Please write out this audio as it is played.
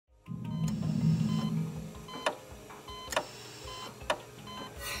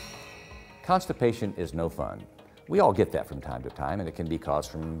Constipation is no fun. We all get that from time to time, and it can be caused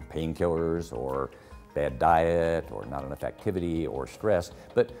from painkillers or bad diet or not enough activity or stress.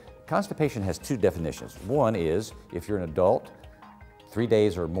 But constipation has two definitions. One is if you're an adult, 3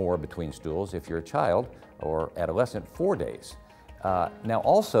 days or more between stools. If you're a child or adolescent, 4 days. Now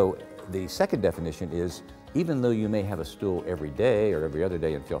also, the second definition is even though you may have a stool every day or every other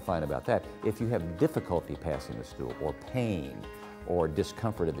day and feel fine about that, if you have difficulty passing the stool or pain or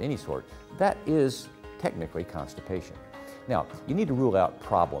discomfort of any sort, that is technically constipation. Now, you need to rule out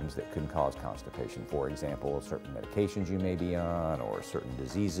problems that can cause constipation. For example, certain medications you may be on or certain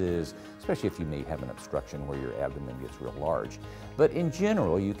diseases, especially if you may have an obstruction where your abdomen gets real large. But in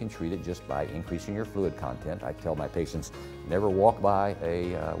general, you can treat it just by increasing your fluid content. I tell my patients, never walk by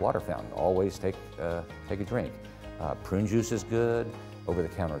a water fountain. Always take a drink. Prune juice is good.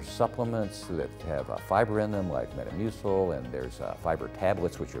 Over-the-counter supplements that have fiber in them, like Metamucil, and there's fiber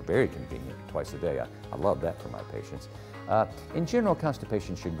tablets, which are very convenient, twice a day. I love that for my patients. In general,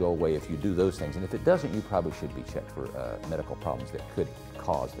 constipation should go away if you do those things, and if it doesn't, you probably should be checked for medical problems that could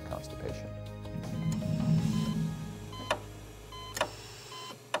cause the constipation.